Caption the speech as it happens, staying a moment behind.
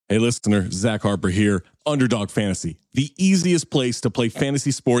Hey, listener, Zach Harper here. Underdog Fantasy, the easiest place to play fantasy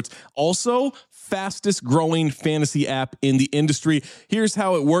sports. Also, fastest growing fantasy app in the industry. Here's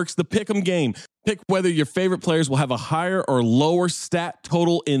how it works. The Pick'em game. Pick whether your favorite players will have a higher or lower stat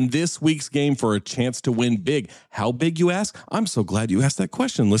total in this week's game for a chance to win big. How big, you ask? I'm so glad you asked that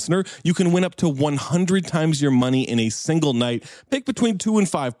question, listener. You can win up to 100 times your money in a single night. Pick between 2 and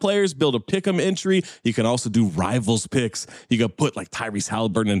 5 players. Build a Pick'em entry. You can also do rivals picks. You can put like Tyrese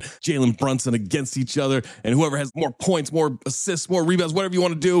Halliburton and Jalen Brunson against each other, and whoever has more points, more assists, more rebounds, whatever you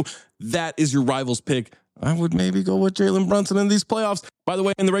want to do, that is your rivals pick. I would maybe go with Jalen Brunson in these playoffs. By the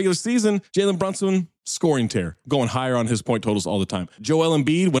way, in the regular season, Jalen Brunson, scoring tear, going higher on his point totals all the time. Joel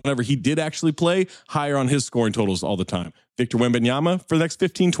Embiid, whenever he did actually play, higher on his scoring totals all the time. Victor Wembanyama, for the next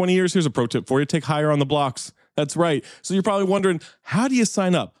 15, 20 years, here's a pro tip for you. Take higher on the blocks. That's right. So you're probably wondering, how do you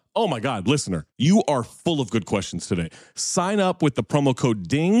sign up? Oh my God, listener, you are full of good questions today. Sign up with the promo code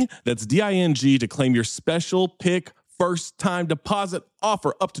DING, that's D-I-N-G, to claim your special pick first-time deposit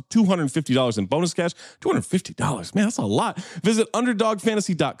offer up to $250 in bonus cash. $250, man, that's a lot. Visit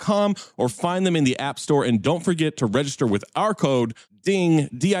UnderdogFantasy.com or find them in the App Store. And don't forget to register with our code DING,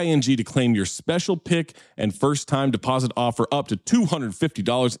 D-I-N-G, to claim your special pick and first-time deposit offer up to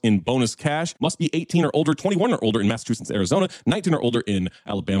 $250 in bonus cash. Must be 18 or older, 21 or older in Massachusetts, Arizona, 19 or older in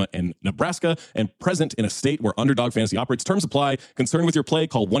Alabama and Nebraska, and present in a state where Underdog Fantasy operates. Terms apply. Concerned with your play,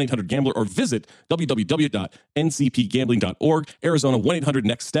 call 1-800-GAMBLER or visit www.ncpgambling.org. Arizona,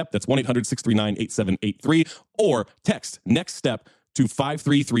 1-800-NEXT-STEP. That's 1-800-639-8783. Or text NEXT STEP to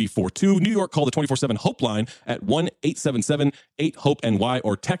 53342. New York, call the 24/7 Hope line at 1-877-8-HOPE-NY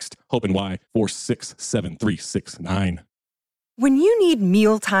or text HOPE-NY 467-369. When you need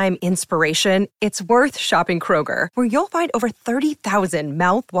mealtime inspiration, it's worth shopping Kroger, where you'll find over 30,000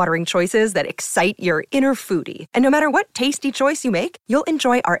 mouth-watering choices that excite your inner foodie. And no matter what tasty choice you make, you'll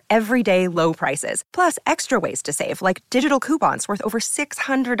enjoy our everyday low prices, plus extra ways to save, like digital coupons worth over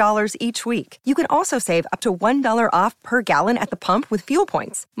 $600 each week. You can also save up to $1 off per gallon at the pump with fuel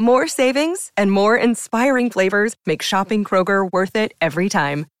points. More savings and more inspiring flavors make shopping Kroger worth it every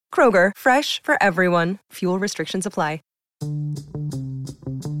time. Kroger, fresh for everyone. Fuel restrictions apply.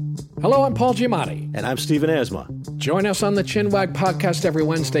 Hello, I'm Paul Giamatti. And I'm Stephen Asma. Join us on the Chinwag podcast every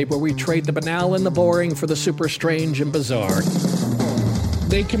Wednesday, where we trade the banal and the boring for the super strange and bizarre.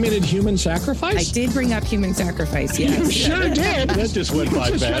 They committed human sacrifice? I did bring up human sacrifice, yes. You sure did. That just went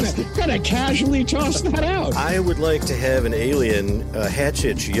by fast. Kind of casually tossed that out. I would like to have an alien hatch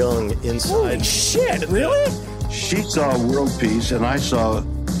its young inside. Holy shit, really? She saw world peace, and I saw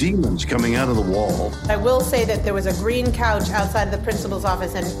demons coming out of the wall. I will say that there was a green couch outside of the principal's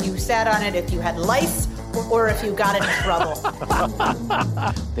office, and you sat on it if you had lice or if you got in trouble.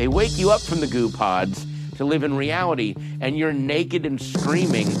 They wake you up from the goo pods to live in reality, and you're naked and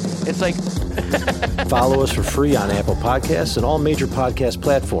screaming. It's like... Follow us for free on Apple Podcasts and all major podcast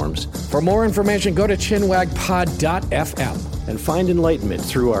platforms. For more information, go to chinwagpod.fm. And find enlightenment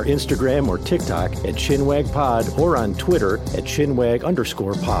through our Instagram or TikTok at ChinwagPod or on Twitter at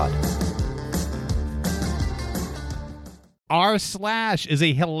Chinwag_pod. r/ is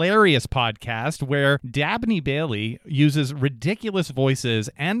a hilarious podcast where Dabney Bailey uses ridiculous voices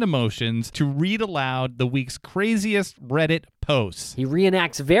and emotions to read aloud the week's craziest Reddit posts. He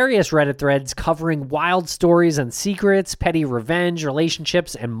reenacts various Reddit threads covering wild stories and secrets, petty revenge,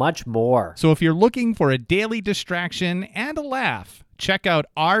 relationships, and much more. So if you're looking for a daily distraction and a laugh, check out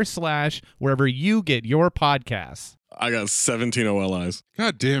r/ wherever you get your podcasts. I got 17 OLIs.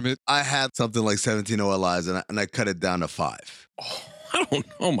 God damn it. I had something like 17 OLIs, and I cut it down to 5. Oh, I don't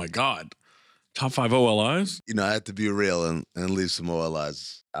know. Oh, my God. Top 5 OLIs? You know, I had to be real and leave some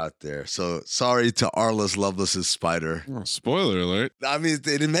OLIs out there. So sorry to Arliss Lovelace's spider. Oh, spoiler alert. I mean,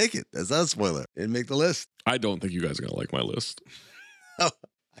 they didn't make it. That's not a spoiler. They didn't make the list. I don't think you guys are going to like my list. I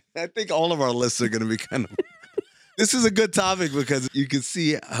think all of our lists are going to be kind of... This is a good topic because you can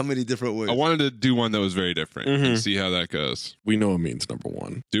see how many different ways. I wanted to do one that was very different and see how that goes. We know it means number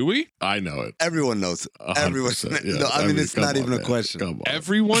 1. Do we? I know it. Everyone knows it. Everyone. Yeah. No, I mean, it's not even a question.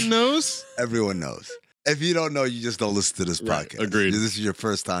 Everyone knows? Everyone knows. If you don't know, you just don't listen to this podcast. Agreed. This is your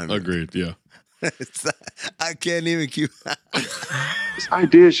first time. Agreed, yeah. I can't even keep... This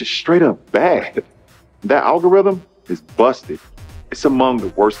idea is just straight up bad. That algorithm is busted. It's among the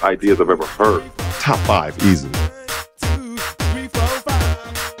worst ideas I've ever heard. Top 5, easily.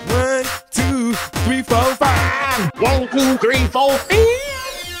 3, 4, 5. 1, 2, 3, 4, 5.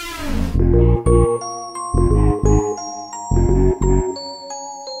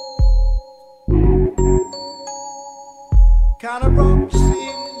 Kind of broke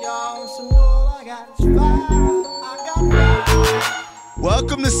y'all, so all I got is 5. I got 5.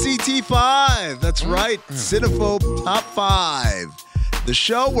 Welcome to CT5. That's right, Cinephobe Top 5. The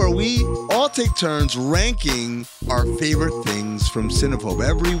show where we all take turns ranking our favorite things from Cinephobe.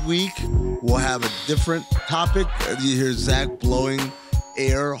 Every week, we'll have a different topic. You hear Zach blowing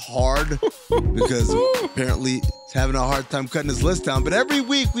air hard because apparently he's having a hard time cutting his list down. But every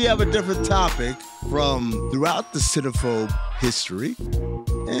week, we have a different topic from throughout the Cinephobe history.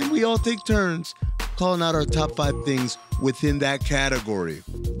 And we all take turns calling out our top 5 things within that category.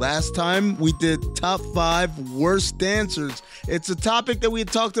 Last time we did top 5 worst dancers. It's a topic that we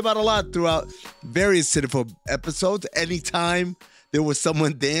had talked about a lot throughout various Cinephobe episodes. Anytime there was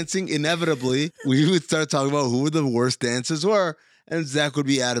someone dancing, inevitably we would start talking about who the worst dancers were. And Zach would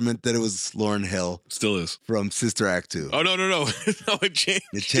be adamant that it was Lauryn Hill. Still is. From Sister Act 2. Oh, no. No, it changed.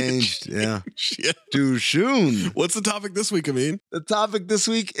 It changed, yeah. Yeah. Too soon. What's the topic this week, Amin? The topic this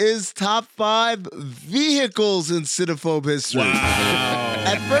week is top 5 vehicles in Cinephobe history. Wow.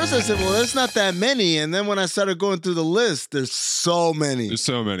 At first I said, well, there's not that many. And then when I started going through the list, there's so many. There's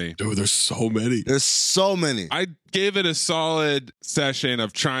so many. Dude, there's so many. There's so many. I gave it a solid session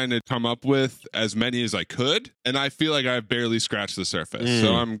of trying to come up with as many as I could, and I feel like I've barely scratched the surface.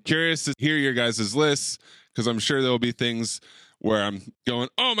 So I'm curious to hear your guys' lists, because I'm sure there will be things where I'm going,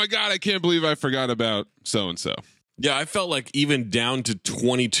 oh my God, I can't believe I forgot about so-and-so. Yeah, I felt like even down to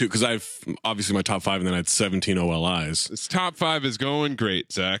 22, because I've obviously my top 5 and then I had 17 OLIs. This top 5 is going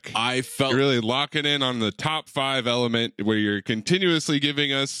great, Zach. I felt you're really locking in on the top 5 element where you're continuously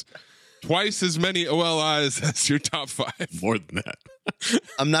giving us twice as many OLIs as your top 5. More than that.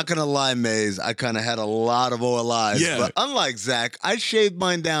 I'm not going to lie, Maze. I kind of had a lot of OLIs. Yeah. But unlike Zach, I shaved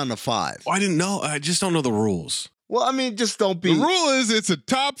mine down to 5. I didn't know. I just don't know the rules. Well, I mean, just don't be. The rule is it's a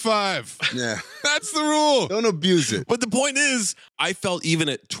top 5. Yeah. That's the rule. Don't abuse it. But the point is, I felt even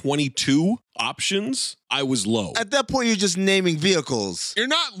at 22 options, I was low. At that point, you're just naming vehicles. You're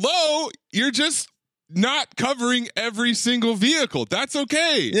not low. You're just not covering every single vehicle. That's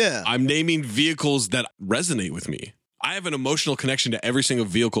okay. Yeah. I'm naming vehicles that resonate with me. I have an emotional connection to every single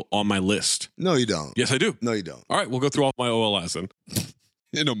vehicle on my list. No, you don't. Yes, I do. No, you don't. All right, we'll go through all my OLIs then.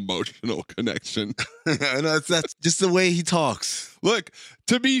 An emotional connection. That's just the way he talks. Look,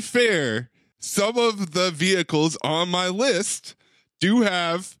 to be fair, some of the vehicles on my list do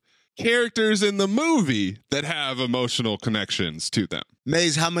have characters in the movie that have emotional connections to them.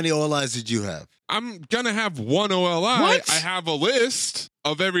 Maze, how many OLIs did you have? I'm going to have one OLI. What? I have a list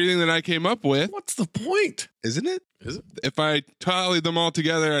of everything that I came up with. What's the point? Isn't it? Is it? If I tallied them all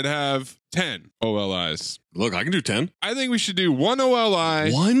together, I'd have 10 OLIs. Look, I can do 10. I think we should do one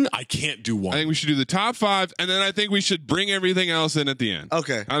OLI. One? I can't do one. I think we should do the top 5, and then I think we should bring everything else in at the end.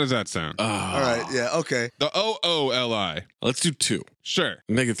 Okay. How does that sound? All right. Yeah. Okay. The OOLI. Let's do 2. Sure.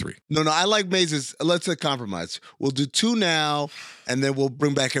 Make it 3. No, I like Maze's. Let's compromise. We'll do 2 now, and then we'll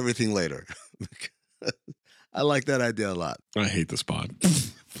bring back everything later. I like that idea a lot. I hate this pod.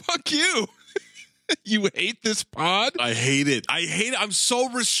 Fuck you. You hate this pod? I hate it. I'm so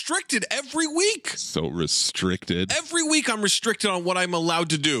restricted every week. So restricted. Every week I'm restricted on what I'm allowed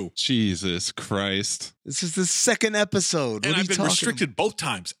to do. Jesus Christ. This is the second episode. And I've been restricted both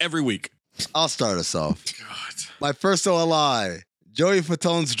times every week. I'll start us off. God. My first OLI, Joey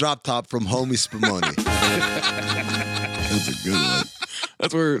Fatone's drop top from Homie Spumoni. That's a good one.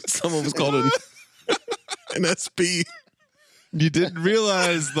 That's where someone was called an SP. You didn't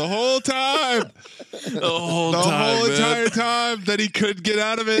realize the whole time. The whole entire time that he couldn't get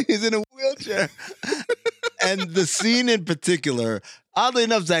out of it. He's in a wheelchair. And the scene in particular, oddly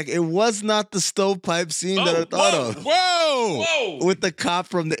enough, Zach, it was not the stovepipe scene that I thought of. Whoa! With the cop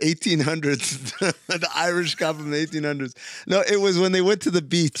from the 1800s, the Irish cop from the 1800s. No, it was when they went to the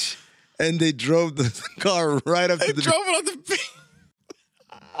beach and they drove the car right up to the beach. Drove it on the beach.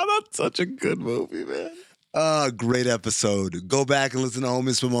 That's such a good movie, man. Great episode. Go back and listen to Homie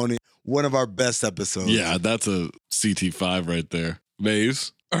Spumoni. One of our best episodes. Yeah, that's a CT5 right there.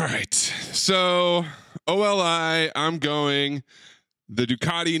 Maze. All right. So, OLI, I'm going the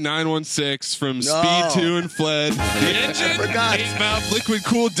Ducati 916 from Speed 2 and Fled. The engine, 8-valve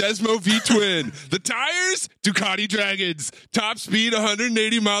liquid-cooled Desmo V-twin. The tires, Ducati Dragons. Top speed,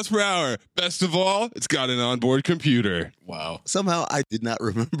 180 miles per hour. Best of all, it's got an onboard computer. Wow. Somehow I did not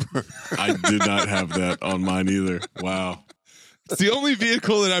remember. I did not have that on mine either. Wow. It's the only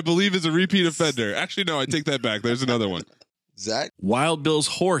vehicle that I believe is a repeat offender. Actually, no, I take that back. There's another one. Zach? Wild Bill's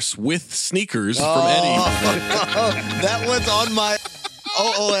horse with sneakers from Eddie. That was on my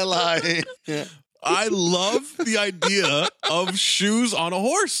OOLI. Yeah. I love the idea of shoes on a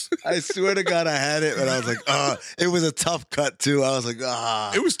horse. I swear to God, I had it, and I was like, it was a tough cut, too. I was like,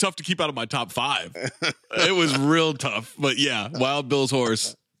 It was tough to keep out of my top 5. It was real tough. But yeah, Wild Bill's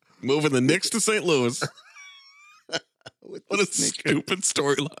horse moving the Knicks to St. Louis. What a stupid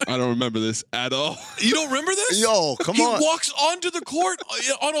storyline. I don't remember this at all. You don't remember this? Yo, come on. He walks onto the court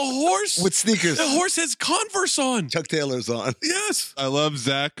on a horse. With sneakers. The horse has Converse on. Chuck Taylor's on. Yes. I love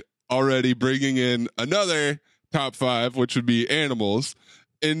Zach already bringing in another top 5, which would be animals,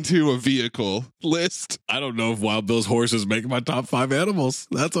 into a vehicle list. I don't know if Wild Bill's horse is making my top 5 animals.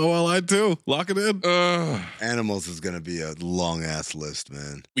 That's OLI too. Lock it in. Animals is going to be a long-ass list,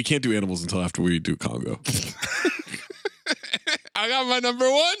 man. We can't do animals until after we do Congo. I got my number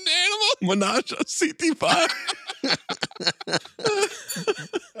 1 animal. Menage a CT5.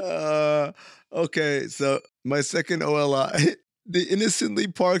 Okay, so my second OLI, the innocently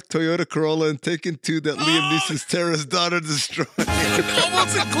parked Toyota Corolla and Taken 2 that Liam Neeson's terrorist daughter destroyed. I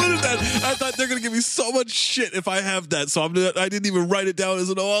almost included that. I thought they're going to give me so much shit if I have that, so I didn't even write it down as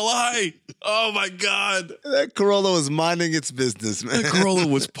an OLI. Oh, my God. That Corolla was minding its business, man. That Corolla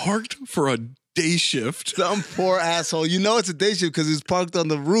was parked for a day shift. Some poor asshole. You know it's a day shift because it's parked on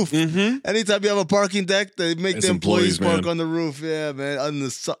the roof. Mm-hmm. Anytime you have a parking deck, they make It's the employees park man. on the roof. Yeah, man. On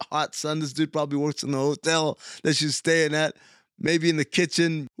the hot sun, this dude probably works in the hotel that she's staying at. Maybe in the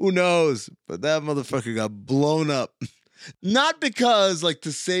kitchen. Who knows? But that motherfucker got blown up. Not because, like,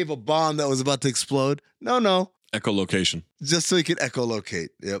 to save a bomb that was about to explode. No. Echolocation. Just so he could echolocate.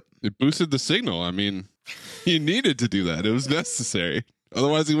 Yep. It boosted the signal. I mean, he needed to do that. It was necessary.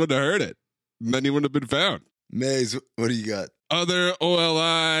 Otherwise, he wouldn't have heard it. And then he wouldn't have been found. Maze, what do you got? Other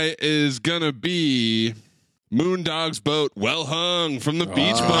OLI is going to be Moondog's boat, well hung from the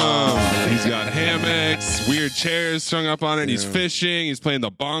beach bum. He's got hammocks, weird chairs strung up on it. He's fishing. He's playing the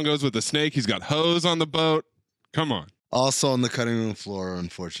bongos with the snake. He's got hose on the boat. Come on. Also on the cutting room floor,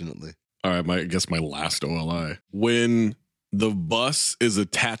 unfortunately. All right, I guess my last OLI. When the bus is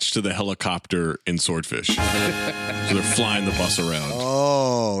attached to the helicopter in Swordfish. So they're flying the bus around.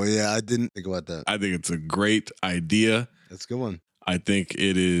 Oh, yeah. I didn't think about that. I think it's a great idea. That's a good one. I think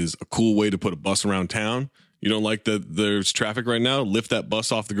it is a cool way to put a bus around town. You don't like that there's traffic right now? Lift that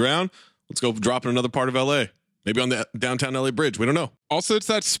bus off the ground. Let's go drop in another part of LA. Maybe on the downtown LA bridge. We don't know. Also, it's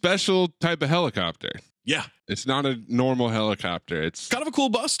that special type of helicopter. Yeah. It's not a normal helicopter. It's kind of a cool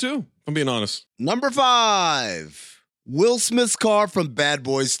bus, too, if I'm being honest. Number 5. Will Smith's car from Bad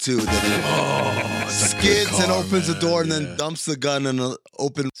Boys 2 that skids and opens the door and then dumps the gun in an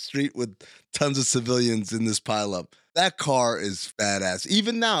open street with tons of civilians in this pileup. That car is badass.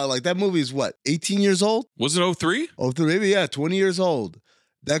 Even now, like that movie is what, 18 years old? Was it 03? 03, maybe, yeah, 20 years old.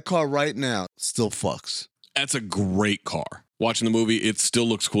 That car right now still fucks. That's a great car. Watching the movie, it still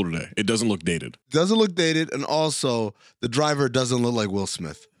looks cool today. It doesn't look dated. Doesn't look dated, and also the driver doesn't look like Will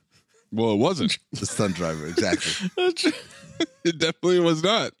Smith. Well, it wasn't. The stunt driver, exactly. It definitely was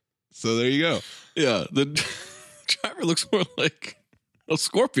not. So there you go. Yeah, the driver looks more like a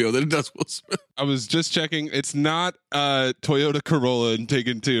Scorpio than it does Will Smith. I was just checking. It's not a Toyota Corolla in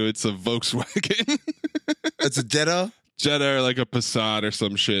Taken 2. It's a Volkswagen. It's a Jetta? Jetta or like a Passat or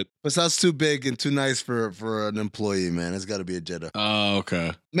some shit. Passat's too big and too nice for an employee, man. It's got to be a Jetta. Oh,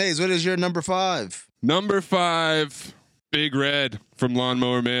 okay. Maze, what is your number 5? Number 5, Big Red from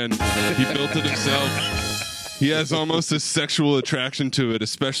Lawnmower Man. He built it himself. He has almost a sexual attraction to it,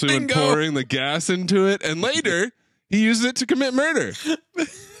 especially when pouring the gas into it. And later, he uses it to commit murder.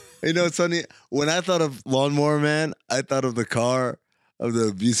 You know, it's funny. When I thought of Lawnmower Man, I thought of the car of the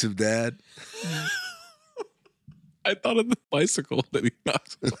abusive dad. I thought of the bicycle that he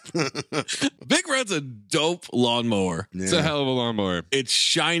knocks. Big Red's a dope lawnmower. Yeah. It's a hell of a lawnmower. It's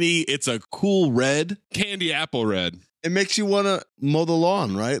shiny. It's a cool red. Candy apple red. It makes you want to mow the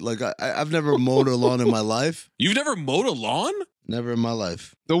lawn, right? Like, I've never mowed a lawn in my life. You've never mowed a lawn? Never in my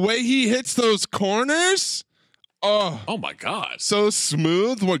life. The way he hits those corners. Oh my God. So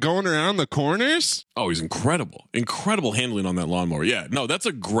smooth. We're going around the corners. Oh, he's incredible. Incredible handling on that lawnmower. Yeah, no, that's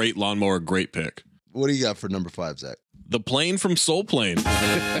a great lawnmower. Great pick. What do you got for number 5, Zach? The plane from Soul Plane. It's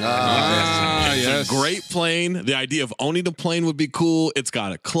yes. a great plane. The idea of owning a plane would be cool. It's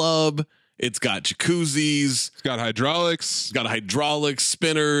got a club. It's got jacuzzis. It's got hydraulics. It's got hydraulics,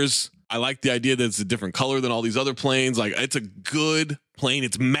 spinners. I like the idea that it's a different color than all these other planes. Like, it's a good plane.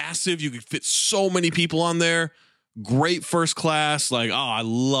 It's massive. You could fit so many people on there. Great first class. Like, oh, I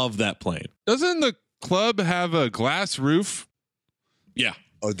love that plane. Doesn't the club have a glass roof? Yeah.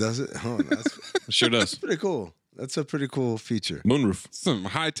 Oh, does it? Oh, Sure does. That's pretty cool. That's a pretty cool feature. Moonroof. Some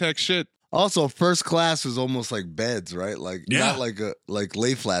high-tech shit. Also, first class was almost like beds, right? Like not like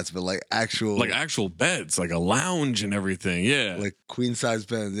lay flats, but like actual beds, like a lounge and everything. Yeah, like queen size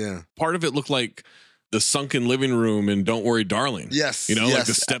beds. Yeah, part of it looked like the sunken living room in Don't Worry, Darling. Yes, like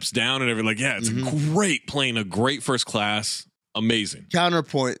the steps down and everything. Like, yeah, it's a great plane, a great first class, amazing.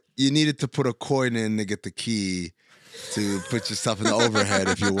 Counterpoint: you needed to put a coin in to get the key to put your stuff in the overhead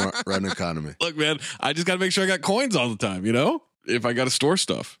if you weren't running economy. Look, man, I just got to make sure I got coins all the time. If I got to store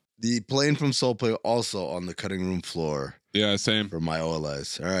stuff. The plane from Soul Play also on the cutting room floor. Yeah, same. For my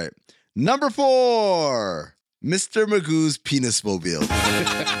OLIs. All right. Number 4, Mr. Magoo's Penis Mobile.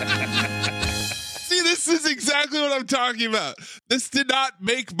 See, this is exactly what I'm talking about. This did not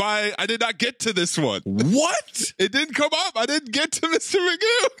I did not get to this one. What? It didn't come up. I didn't get to Mr.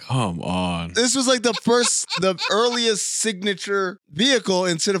 Magoo. Come on. This was like the earliest signature vehicle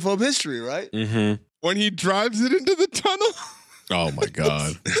in Cinephobe history, right? Mm-hmm. When he drives it into the tunnel. Oh my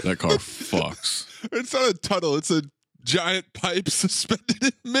God. That car fucks. It's not a tunnel. It's a giant pipe suspended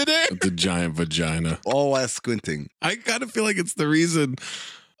in midair. The giant vagina. All while squinting. I kind of feel like it's the reason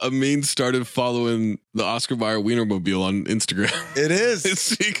Amin started following the Oscar Mayer Wienermobile on Instagram. It is.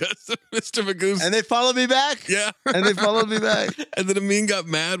 It's because of Mr. Magoo's. And they followed me back. Yeah. And they followed me back. And then Amin got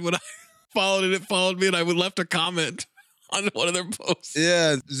mad when I followed it. It followed me and I left a comment on one of their posts.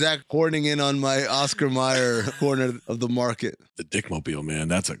 Yeah, Zach horning in on my Oscar Mayer corner of the market. The Dickmobile, man.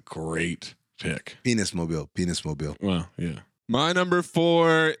 That's a great pick. Penis Mobile. Well, yeah. My number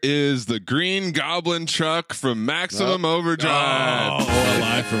 4 is the Green Goblin truck from Maximum Overdrive. Oh,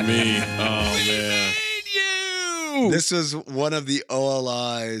 alive for me. Oh, man. This was one of the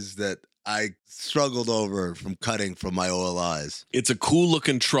OLIs that I struggled over from cutting from my OLIs. It's a cool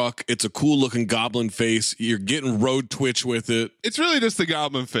looking truck. It's a cool looking goblin face. You're getting road twitch with it. It's really just the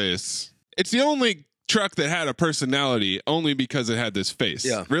goblin face. It's the only truck that had a personality only because it had this face.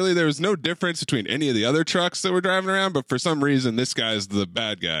 Yeah. Really, there was no difference between any of the other trucks that were driving around, but for some reason, this guy's the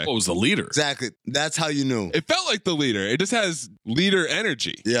bad guy. Oh, it was the leader. Exactly. That's how you knew. It felt like the leader. It just has leader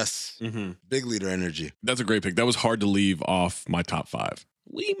energy. Yes. Mm-hmm. Big leader energy. That's a great pick. That was hard to leave off my top 5.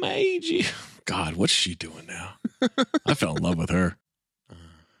 We made you. God, what's she doing now? I fell in love with her.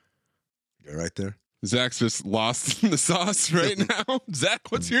 You're right there. Zach's just lost in the sauce right now. Zach,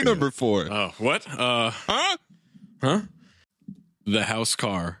 what's your number 4? Oh, what? Huh? The house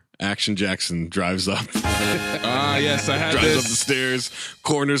car. Action Jackson drives up. Yes, I had drives this. up the stairs,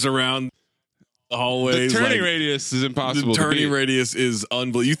 corners around the hallways. The turning radius is impossible. The turning to beat. radius is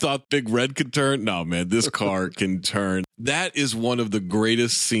unbelievable. You thought Big Red could turn? No, man, this car can turn. That is one of the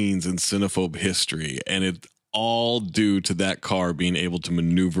greatest scenes in Cinephobe history, and it's all due to that car being able to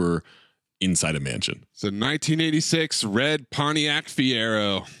maneuver inside a mansion. It's a 1986 red Pontiac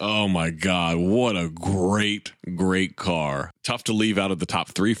Fiero. Oh my God, what a great car. Tough to leave out of the top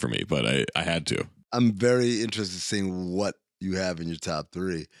 3 for me, but I had to. I'm very interested in seeing what you have in your top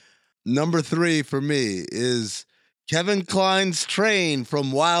 3. Number 3 for me is Kevin Kline's Train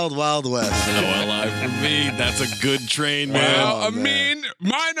from Wild Wild West. Oh, alive for me. That's a good train, man. Well, I mean,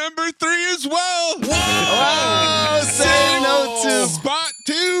 my number 3 as well. Whoa! Say no to spot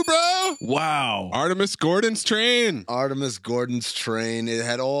 2, bro. Wow. Artemis Gordon's Train. Artemis Gordon's Train. It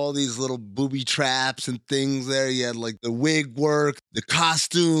had all these little booby traps and things there. You had like the wig work, the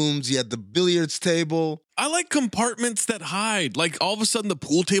costumes, you had the billiards table. I like compartments that hide. Like all of a sudden the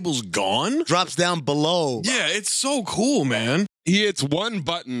pool table's gone. Drops down below. Yeah, it's so cool, man. He hits one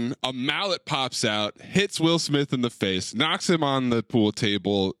button, a mallet pops out, hits Will Smith in the face, knocks him on the pool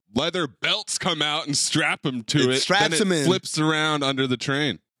table. Leather belts come out and strap him to it. Straps then him it in. Flips around under the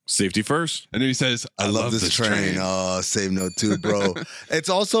train. Safety first. And then he says, I love this train. Oh, save note too, bro. It's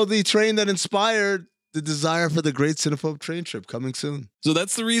also the train that inspired the desire for the Great Cinephobe Train Trip coming soon. So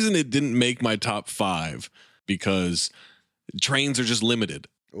that's the reason it didn't make my top 5, because trains are just limited.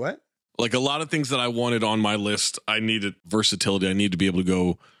 What? Like a lot of things that I wanted on my list, I needed versatility. I need to be able to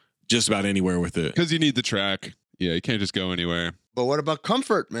go just about anywhere with it. Because you need the track. Yeah, you can't just go anywhere. But what about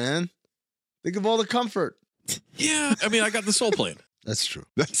comfort, man? Think of all the comfort. Yeah, I mean, I got the Soul Plane. That's true.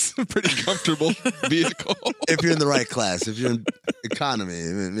 That's a pretty comfortable vehicle. If you're in the right class. If you're in economy,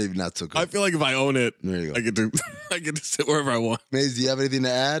 maybe not so good. I feel like if I own it, there you go. I get to sit wherever I want. Maze, do you have anything to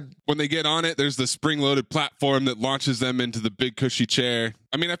add? When they get on it, there's the spring-loaded platform that launches them into the big cushy chair.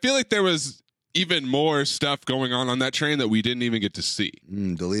 I mean, I feel like there was even more stuff going on that train that we didn't even get to see.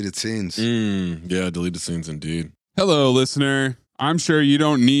 Deleted scenes. Yeah, deleted scenes indeed. Hello, listener. I'm sure you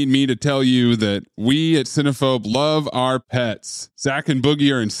don't need me to tell you that we at Cinephobe love our pets. Zach and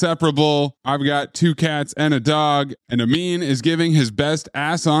Boogie are inseparable. I've got 2 cats and a dog, and Amin is giving his best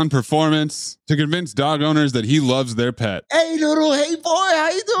ass-on performance to convince dog owners that he loves their pet. Hey, Noodle. Hey, boy. How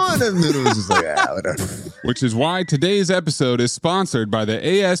you doing? And Noodle was just like, whatever. Which is why today's episode is sponsored by the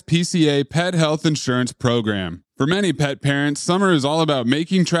ASPCA Pet Health Insurance Program. For many pet parents, summer is all about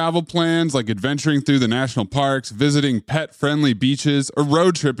making travel plans like adventuring through the national parks, visiting pet-friendly beaches, or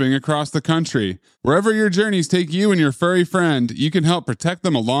road tripping across the country. Wherever your journeys take you and your furry friend, you can help protect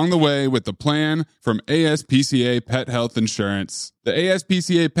them along the way with the plan from ASPCA Pet Health Insurance. The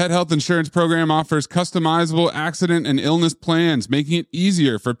ASPCA Pet Health Insurance Program offers customizable accident and illness plans, making it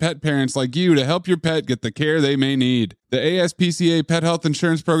easier for pet parents like you to help your pet get the care they may need. The ASPCA Pet Health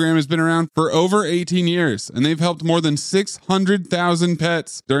Insurance Program has been around for over 18 years, and they've helped more than 600,000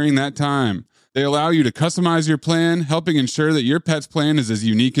 pets during that time. They allow you to customize your plan, helping ensure that your pet's plan is as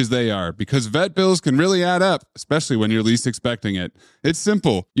unique as they are, because vet bills can really add up, especially when you're least expecting it. It's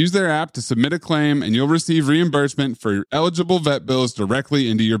simple. Use their app to submit a claim, and you'll receive reimbursement for eligible vet bills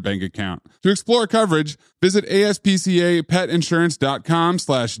directly into your bank account. To explore coverage, visit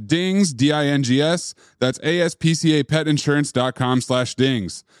aspcapetinsurance.com/dings, D-I-N-G-S. That's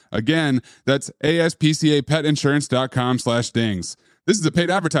aspcapetinsurance.com/dings. Again, that's aspcapetinsurance.com/dings. This is a paid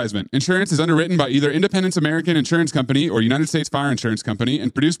advertisement. Insurance is underwritten by either Independence American Insurance Company or United States Fire Insurance Company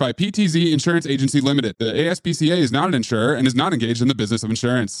and produced by PTZ Insurance Agency Limited. The ASPCA is not an insurer and is not engaged in the business of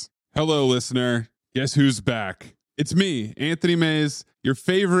insurance. Hello, listener. Guess who's back? It's me, Anthony Mays, your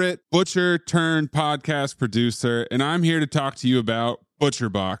favorite butcher-turned-podcast producer, and I'm here to talk to you about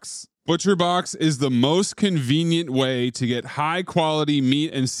ButcherBox. ButcherBox is the most convenient way to get high-quality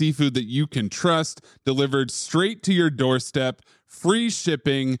meat and seafood that you can trust delivered straight to your doorstep, free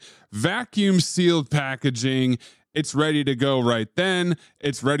shipping, vacuum-sealed packaging. It's ready to go right then.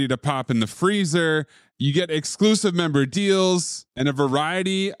 It's ready to pop in the freezer. You get exclusive member deals and a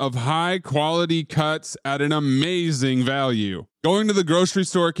variety of high-quality cuts at an amazing value. Going to the grocery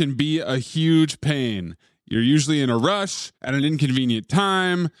store can be a huge pain. You're usually in a rush at an inconvenient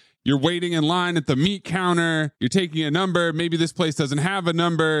time. You're waiting in line at the meat counter. You're taking a number. Maybe this place doesn't have a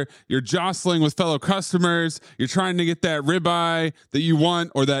number. You're jostling with fellow customers. You're trying to get that ribeye that you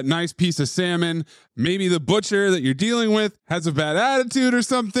want or that nice piece of salmon. Maybe the butcher that you're dealing with has a bad attitude or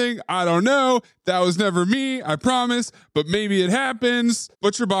something. I don't know. That was never me, I promise. But maybe it happens.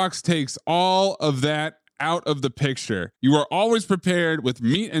 ButcherBox takes all of that out of the picture. You are always prepared with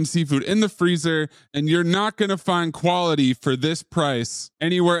meat and seafood in the freezer, and you're not going to find quality for this price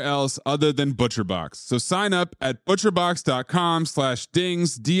anywhere else other than ButcherBox. So sign up at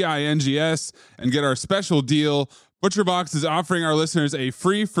butcherbox.com/dings, D-I-N-G-S, and get our special deal. ButcherBox is offering our listeners a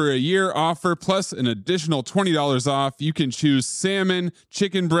free for a year offer plus an additional $20 off. You can choose salmon,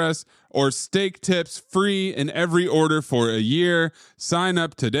 chicken breast, or steak tips free in every order for a year. Sign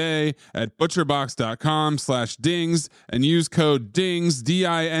up today at butcherbox.com/dings and use code DINGS,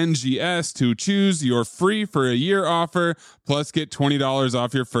 D-I-N-G-S, to choose your free for a year offer, plus get $20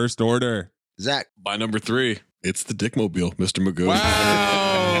 off your first order. Zach. By number 3, it's the Dickmobile, Mr. Magoo.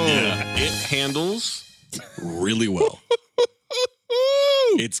 Wow. Yeah, it handles really well.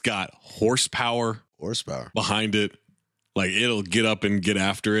 It's got horsepower behind it. Like, it'll get up and get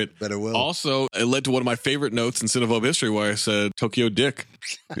after it. Bet it will. Also, it led to one of my favorite notes in Cinephobe history where I said Tokyo Dick.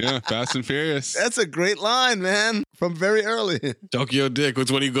 Yeah, Fast and Furious. That's a great line, man, from very early. Tokyo Dick was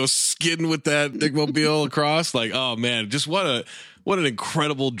when you go skidding with that Dickmobile across. Like, oh, man, just what an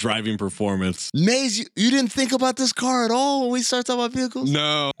incredible driving performance. Maze, you didn't think about this car at all when we started talking about vehicles?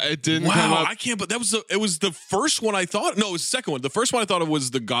 No, it didn't wow, come up. I can't, but it was the first one I thought. No, it was the second one. The first one I thought of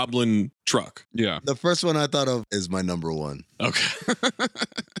was the Goblin truck. Yeah. The first one I thought of is my number 1. Okay.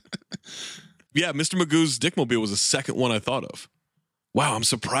 Yeah, Mr. Magoo's Dickmobile was the second one I thought of. Wow, I'm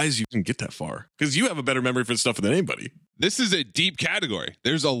surprised you didn't get that far. Because you have a better memory for stuff than anybody. This is a deep category.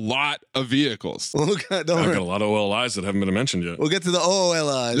 There's a lot of vehicles. I've got a lot of OLIs that haven't been mentioned yet. We'll get to the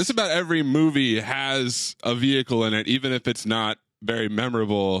OLIs. Just about every movie has a vehicle in it, even if it's not very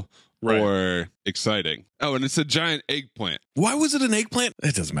memorable or exciting. Oh, and it's a giant eggplant. Why was it an eggplant?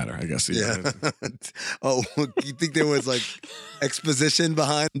 It doesn't matter, I guess. Yeah. Oh, you think there was like exposition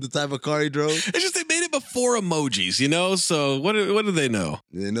behind the type of car he drove? It's just they made it before emojis, you know? So what do they know?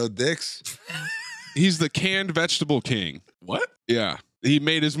 They know dicks. He's the canned vegetable king. What? Yeah. He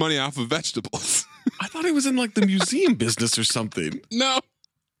made his money off of vegetables. I thought he was in like the museum business or something. No.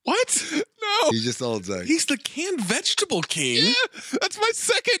 What? No. He's just old, Zach. He's the canned vegetable king. Yeah, that's my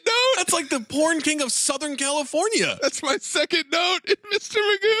second note. That's like the porn king of Southern California. That's my second note in Mr.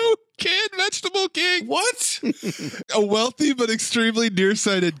 Magoo. Canned vegetable king. What? A wealthy but extremely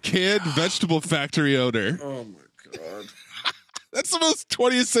nearsighted canned vegetable factory owner. Oh my God. That's the most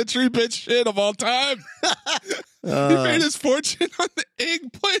 20th century bitch shit of all time. He made his fortune on the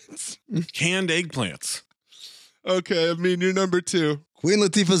eggplants. Canned eggplants. Okay, I mean, you're number 2. Queen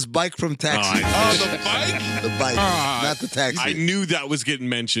Latifah's bike from Taxi. The bike? The bike, not the taxi. I knew that was getting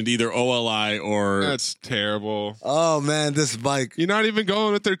mentioned, either OLI or... That's terrible. Oh, man, this bike. You're not even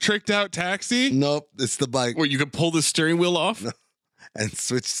going with their tricked out taxi? Nope, it's the bike. Where you could pull the steering wheel off? No. And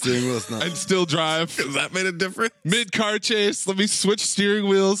switch steering wheels. No. And still drive. Because that made a difference? Mid-car chase, let me switch steering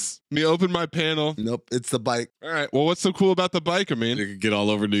wheels. Let me open my panel. Nope, it's the bike. All right, well, what's so cool about the bike, I mean? You could get all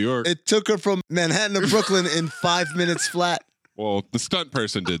over New York. It took her from Manhattan to Brooklyn in 5 minutes flat. Well, the stunt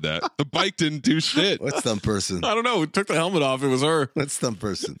person did that. The bike didn't do shit. What stunt person? I don't know. We took the helmet off. It was her. What stunt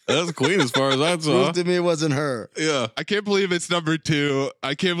person? That was Queen as far as I saw. Prove to me it wasn't her. Yeah. I can't believe it's number 2.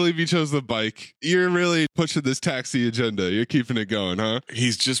 I can't believe you chose the bike. You're really pushing this taxi agenda. You're keeping it going, huh?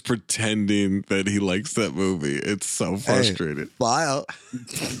 He's just pretending that he likes that movie. It's so frustrating. Hey, file.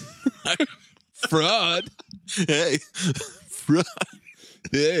 Fraud. Hey. Fraud.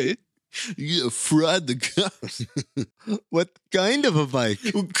 Hey. You fraud the cops. What kind of a bike?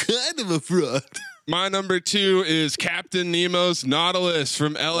 What kind of a fraud? My number 2 is Captain Nemo's Nautilus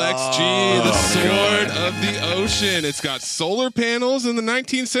from LXG, the sword of the ocean. It's got solar panels in the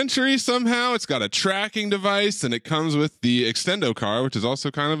 19th century somehow. It's got a tracking device, and it comes with the Extendo car, which is also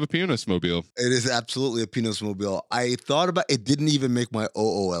kind of a Penismobile. It is absolutely a Penismobile. I thought about it. Didn't even make my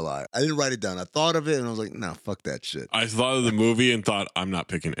OOLI. I didn't write it down. I thought of it, and I was like, nah, fuck that shit. I thought of the movie and thought, I'm not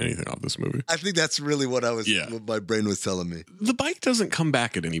picking anything off this movie. I think that's really what what my brain was telling me. The bike doesn't come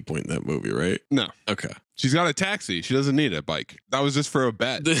back at any point in that movie, right? No. Okay. She's got a taxi. She doesn't need a bike. That was just for a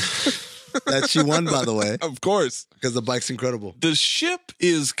bet. That she won, by the way. Of course. Because the bike's incredible. The ship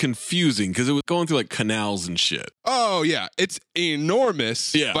is confusing because it was going through like canals and shit. Oh, yeah. It's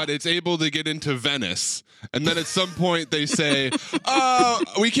enormous, Yeah. but it's able to get into Venice. And then at some point they say,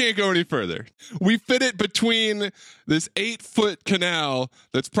 we can't go any further. We fit it between this 8-foot canal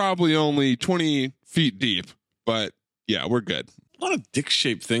that's probably only 20 feet deep. But yeah, we're good. A lot of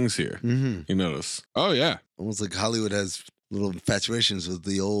dick-shaped things here. Mm-hmm. You notice? Oh, yeah. Almost like Hollywood has little infatuations with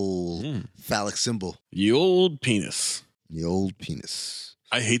the old phallic symbol. The old penis. The old penis.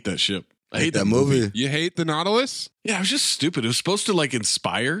 I hate that ship. I hate that movie. You hate the Nautilus? Yeah, it was just stupid. It was supposed to like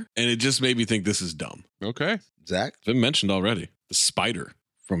inspire, and it just made me think this is dumb. Okay. Zach? It's been mentioned already. The spider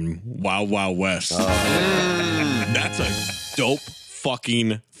from Wild Wild West. That's a dope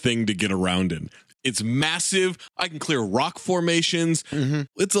fucking thing to get around in. It's massive. I can clear rock formations. Mm-hmm.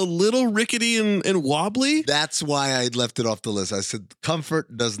 It's a little rickety and wobbly. That's why I left it off the list. I said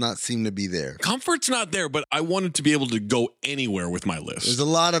comfort does not seem to be there. Comfort's not there, but I wanted to be able to go anywhere with my list. There's a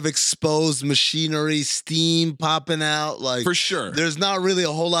lot of exposed machinery, steam popping out. Like For sure. There's not really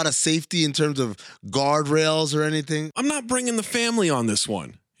a whole lot of safety in terms of guardrails or anything. I'm not bringing the family on this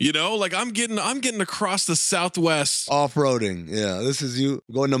one. You know, like I'm getting across the Southwest. Off-roading. Yeah, this is you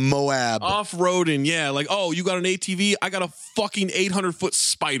going to Moab. Off-roading, yeah. Like, oh, you got an ATV? I got a fucking 800-foot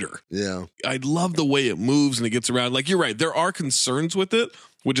spider. Yeah. I love the way it moves and it gets around. Like, you're right. There are concerns with it,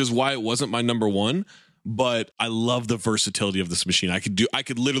 which is why it wasn't my number 1. But I love the versatility of this machine. I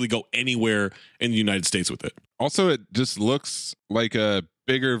could literally go anywhere in the United States with it. Also, it just looks like a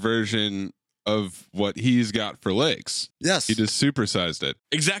bigger version of what he's got for legs. Yes. He just supersized it.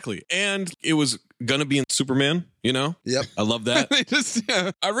 Exactly. And it was gonna be in Superman, you know? Yep. I love that.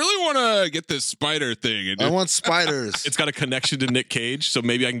 I really want to get this spider thing. I want spiders. It's got a connection to Nick Cage, so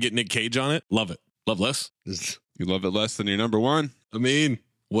maybe I can get Nick Cage on it. Love it. Love less. You love it less than your number 1? I mean,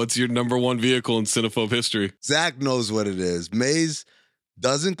 what's your number 1 vehicle in Cinephobe history? Zach knows what it is. Maze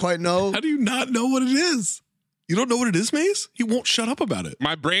doesn't quite know. How do you not know what it is? You don't know what it is, Maze? He won't shut up about it.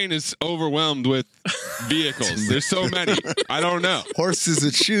 My brain is overwhelmed with vehicles. There's so many. I don't know. Horses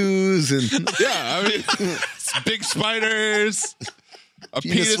and shoes and yeah, I mean, big spiders. A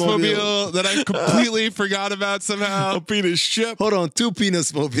Penismobile. Penismobile that I completely forgot about somehow. A penis ship. Hold on, 2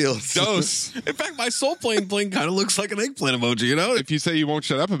 Penismobiles. Dose. In fact, my soul plane kind of looks like an eggplant emoji, you know? If you say you won't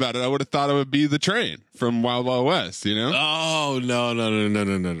shut up about it, I would have thought it would be the train from Wild Wild West, you know? Oh,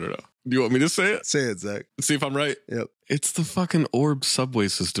 no. Do you want me to say it? Say it, Zach. See if I'm right. Yep. It's the fucking orb subway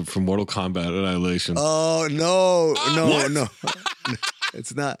system from Mortal Kombat Annihilation. Oh, no. No.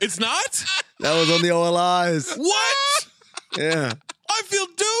 It's not. It's not? That was on the OLIs. What? Yeah. I feel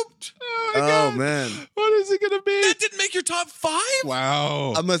duped. Oh man. What is it gonna be? That didn't make your top 5?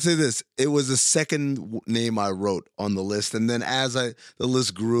 Wow. I'm gonna say this. It was the second name I wrote on the list, and then as the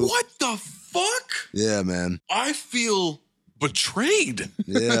list grew. What the fuck? Yeah, man. I feel betrayed.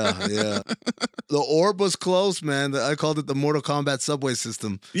 Yeah. The orb was close, man. I called it the Mortal Kombat subway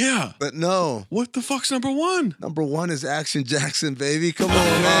system. Yeah. But no. What the fuck's number 1? Number 1 is Action Jackson, baby. Come on,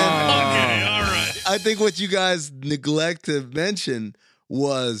 man. Okay, all right. I think what you guys neglect to mention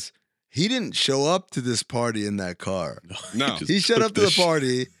was he didn't show up to this party in that car. No. He showed up to the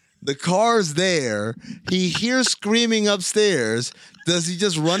party. The car's there. He hears screaming upstairs. Does he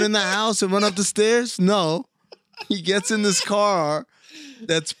just run in the house and run up the stairs? No. He gets in this car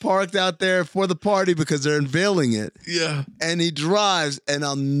that's parked out there for the party because they're unveiling it. Yeah. And he drives, and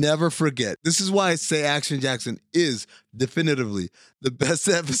I'll never forget. This is why I say Action Jackson is definitively the best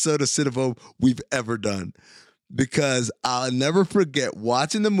episode of Cinephobe we've ever done. Because I'll never forget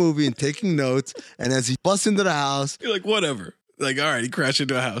watching the movie and taking notes, and as he busts into the house. You're like, whatever. Like, all right, he crashed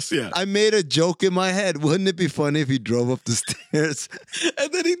into a house. Yeah. I made a joke in my head. Wouldn't it be funny if he drove up the stairs?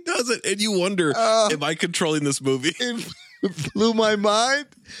 And then he does it. And you wonder, am I controlling this movie? It blew my mind.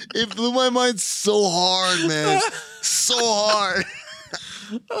 It blew my mind so hard, man. So hard.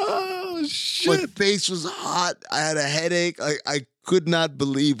 Oh, shit. My face was hot. I had a headache. I could not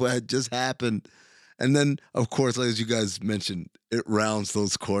believe what had just happened. And then, of course, as you guys mentioned, it rounds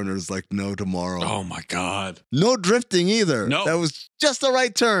those corners like no tomorrow. Oh, my God. No drifting either. No. That was just the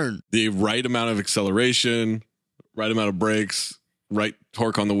right turn. The right amount of acceleration, right amount of brakes, right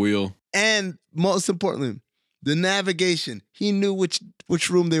torque on the wheel. And most importantly, the navigation. He knew which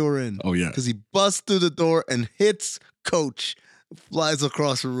room they were in. Oh, yeah. Because he busts through the door and hits Coach, flies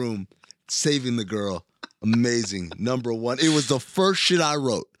across the room, saving the girl. Amazing. Number 1. It was the first shit I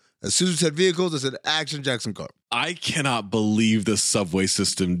wrote. As soon as it said vehicles, I said Action Jackson car. I cannot believe the subway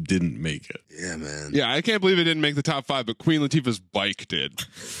system didn't make it. Yeah, man. Yeah, I can't believe it didn't make the top 5, but Queen Latifah's bike did.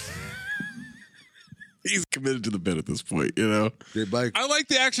 He's committed to the bit at this point, you know? Great bike. I like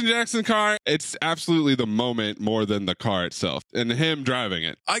the Action Jackson car. It's absolutely the moment more than the car itself and him driving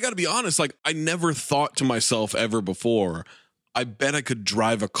it. I got to be honest, like, I never thought to myself ever before, I bet I could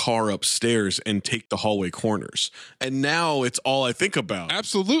drive a car upstairs and take the hallway corners. And now it's all I think about.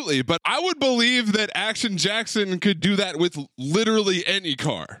 Absolutely. But I would believe that Action Jackson could do that with literally any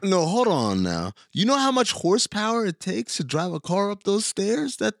car. No, hold on now. You know how much horsepower it takes to drive a car up those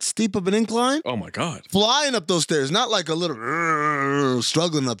stairs? That steep of an incline? Oh, my God. Flying up those stairs, not like a little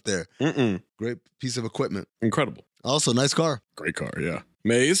struggling up there. Mm-mm. Great piece of equipment. Incredible. Also, nice car. Great car, yeah.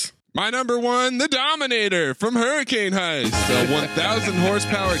 Maze? My number 1, the Dominator from Hurricane Heist, a 1,000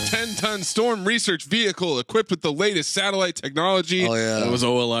 horsepower, 10-ton storm research vehicle equipped with the latest satellite technology. Oh, yeah. That was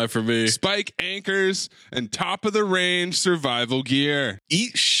OLI for me. Spike anchors and top of the range survival gear.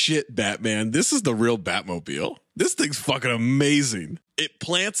 Eat shit, Batman. This is the real Batmobile. This thing's fucking amazing. It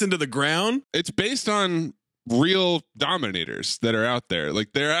plants into the ground. It's based on real Dominators that are out there.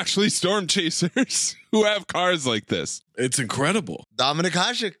 Like, they're actually storm chasers who have cars like this. It's incredible. Dominic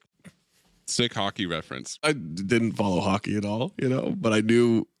Hasek. Sick hockey reference. I didn't follow hockey at all, you know, but I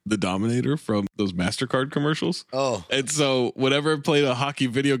knew the Dominator from those MasterCard commercials. Oh. And so whenever I played a hockey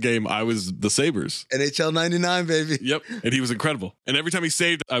video game, I was the Sabres. NHL 99, baby. Yep. And he was incredible. And every time he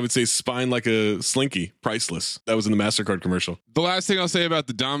saved, I would say spine like a slinky, priceless. That was in the MasterCard commercial. The last thing I'll say about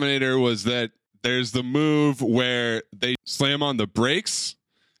the Dominator was that there's the move where they slam on the brakes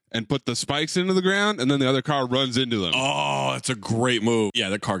and put the spikes into the ground, and then the other car runs into them. Oh, that's a great move. Yeah,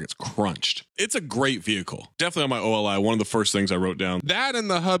 that car gets crunched. It's a great vehicle. Definitely on my OLI, one of the first things I wrote down. That and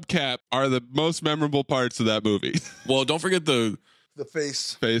the hubcap are the most memorable parts of that movie. Well, don't forget the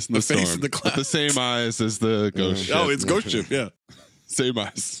face. Face in the storm. Face in the clouds. With the same eyes as the ghost ship. Oh, it's Ghost Ship, yeah. Same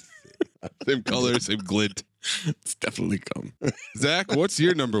eyes. Same color, same glint. It's definitely come. Zach, what's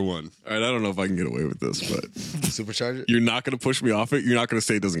your number 1? All right, I don't know if I can get away with this, but Supercharger? You're not going to push me off it. You're not going to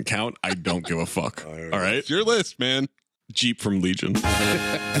say it doesn't count. I don't give a fuck. All right? It's your list, man. Jeep from Legion.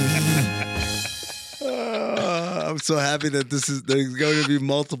 I'm so happy that there's going to be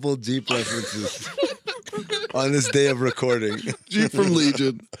multiple Jeep references on this day of recording. Jeep from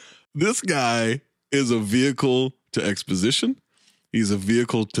Legion. This guy is a vehicle to exposition. He's a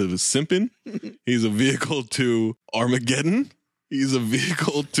vehicle to simping. He's a vehicle to Armageddon. He's a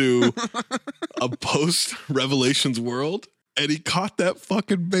vehicle to a post-Revelations world. And he caught that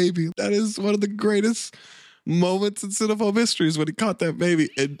fucking baby. That is one of the greatest moments in Cinephobe history is when he caught that baby.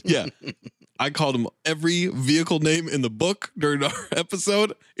 And yeah, I called him every vehicle name in the book during our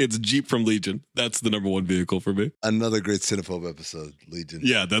episode. It's Jeep from Legion. That's the number 1 vehicle for me. Another great Cinephobe episode, Legion.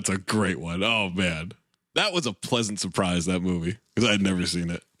 Yeah, that's a great one. Oh, man. That was a pleasant surprise, that movie, because I had never seen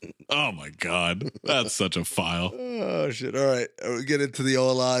it. Oh my God. That's such a file. Oh shit. All right. We get into the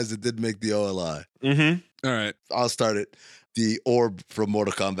OLIs that did make the OLI. Mm-hmm. All right. I'll start it. The orb from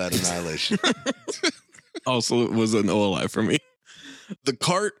Mortal Kombat Annihilation. Also, it was an OLI for me. The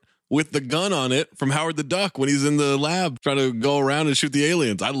cart with the gun on it from Howard the Duck when he's in the lab trying to go around and shoot the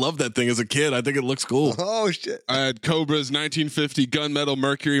aliens. I love that thing as a kid. I think it looks cool. Oh, shit. I had Cobra's 1950 gunmetal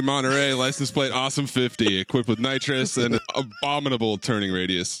Mercury Monterey license plate Awesome 50 equipped with nitrous and abominable turning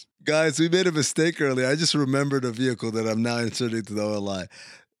radius. Guys, we made a mistake earlier. I just remembered a vehicle that I'm now inserting to the OLI.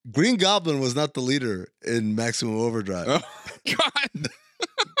 Green Goblin was not the leader in Maximum Overdrive. Oh, God.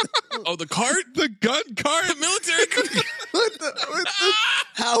 Oh, the cart? The gun cart? The military cart? With the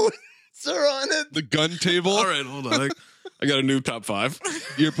howitzer on it? The gun table? All right, hold on. I got a new top 5.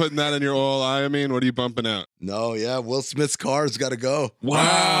 You're putting that in your OLI, I mean? What are you bumping out? No, yeah. Will Smith's car's got to go.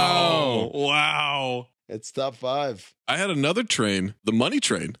 Wow. It's top 5. I had another train, the money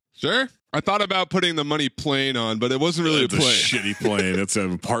train. Sure. I thought about putting the money plane on, but it wasn't really It's a plane. a shitty plane. It's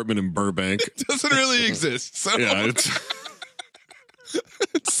an apartment in Burbank. It doesn't really exist. So Yeah, it's...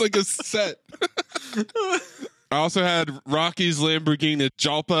 it's like a set. I also had Rocky's Lamborghini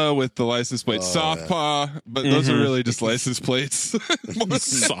Jalpa with the license plate Southpaw, but those are really just license plates.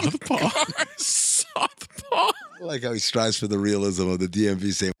 Southpaw? Southpaw? I like how he strives for the realism of the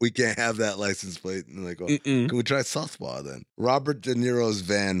DMV saying, we can't have that license plate. And like, well, can we try Southpaw then? Robert De Niro's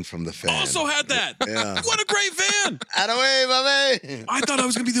van from The Fan. Also had that. Yeah. What a great van. Attaboy, baby. I thought I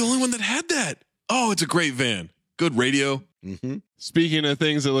was going to be the only one that had that. Oh, it's a great van. Good radio. Mm-hmm. Speaking of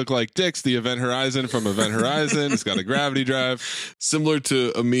things that look like dicks, the Event Horizon from Event Horizon. It's got a gravity drive. Similar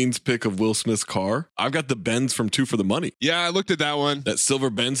to Amin's pick of Will Smith's car. I've got the Benz from Two for the Money. Yeah, I looked at that one. That silver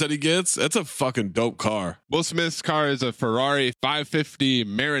Benz that he gets, that's a fucking dope car. Will Smith's car is a Ferrari 550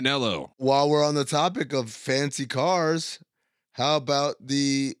 Maranello. While we're on the topic of fancy cars, how about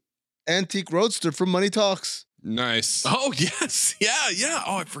the antique roadster from Money Talks? Nice. Oh, yes. Yeah.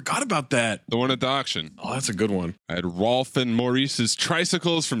 Oh, I forgot about that. The one at the auction. Oh, that's a good one. I had Rolf and Maurice's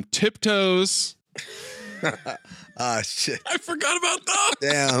tricycles from Tiptoes. Ah, shit. I forgot about that.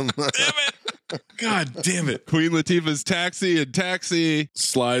 Damn. Damn it. God damn it. Queen Latifah's Taxi and Taxi.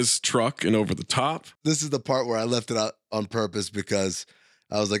 Sly's truck and Over the Top. This is the part where I left it out on purpose because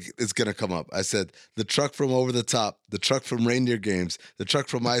I was like, it's going to come up. I said, the truck from Over the Top, the truck from Reindeer Games, the truck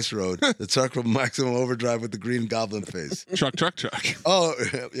from Ice Road, the truck from Maximum Overdrive with the green goblin face. Truck. Oh,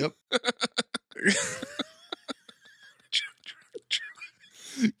 yep.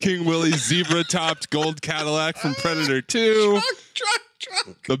 King Willie's zebra-topped gold Cadillac from Predator 2.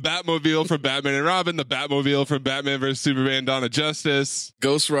 Truck. The Batmobile from Batman and Robin. The Batmobile from Batman vs. Superman Dawn of Justice.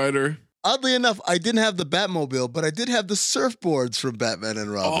 Ghost Rider. Oddly enough, I didn't have the Batmobile, but I did have the surfboards from Batman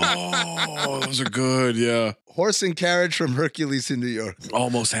and Robin. Oh, those are good, yeah. Horse and carriage from Hercules in New York.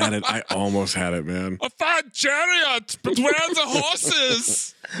 Almost had it. I almost had it, man. A fine chariot, but where are the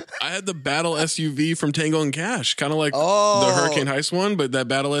horses? I had the Battle SUV from Tango and Cash, kind of like Oh. the Hurricane Heist one, but that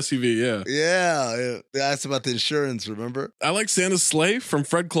Battle SUV, yeah. Yeah. That's about the insurance, remember? I like Santa's Sleigh from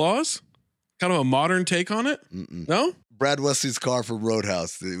Fred Claus. Kind of a modern take on it. No? Brad Wesley's car from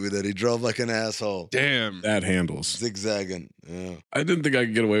Roadhouse that he drove like an asshole. Damn. That handles. Zigzagging. Yeah. I didn't think I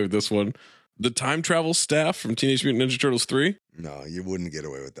could get away with this one. The time travel staff from Teenage Mutant Ninja Turtles 3. No, you wouldn't get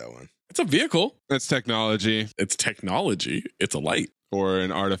away with that one. It's a vehicle. That's technology. It's technology. It's a light. Or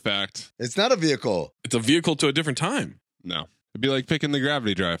an artifact. It's not a vehicle. It's a vehicle to a different time. No. It'd be like picking the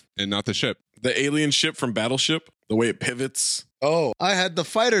gravity drive and not the ship. The alien ship from Battleship, the way it pivots. Oh, I had the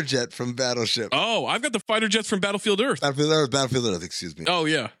fighter jet from Battleship. Oh, I've got the fighter jets from Battlefield Earth. Battlefield Earth, excuse me. Oh,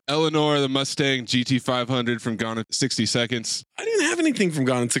 yeah. Eleanor, the Mustang GT500 from Gone in 60 Seconds. I didn't have anything from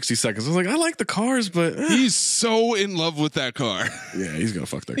Gone in 60 Seconds. I was like, I like the cars, but... He's so in love with that car. Yeah, he's going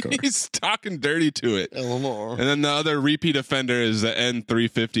to fuck that car. He's talking dirty to it. Eleanor. And then the other repeat offender is the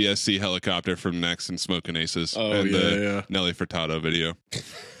N350 SC helicopter from Next and Smoking Aces. Oh, and yeah, the yeah. Nelly Furtado video.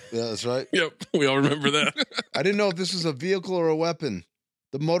 Yeah, that's right. Yep, we all remember that. I didn't know if this was a vehicle or a weapon.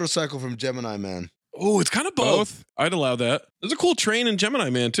 The motorcycle from Gemini Man. Oh, it's kind of both. I'd allow that. There's a cool train in Gemini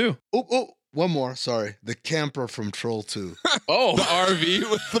Man, too. Oh, one more. Sorry. The camper from Troll 2. Oh. The RV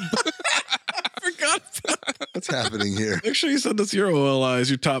with the... I forgot. What's happening here? Make sure you send us your OLIs,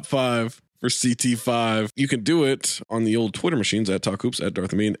 your top 5 for CT5. You can do it on the old Twitter machines at Talk Hoops, at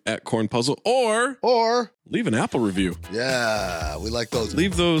Darth Amin, at Corn Puzzle, or leave an Apple review. Yeah, we like those.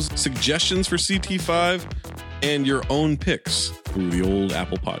 Leave those suggestions for CT5 and your own picks through the old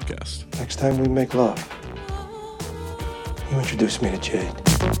Apple podcast. Next time we make love, you introduce me to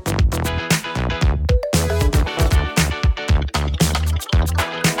Jade.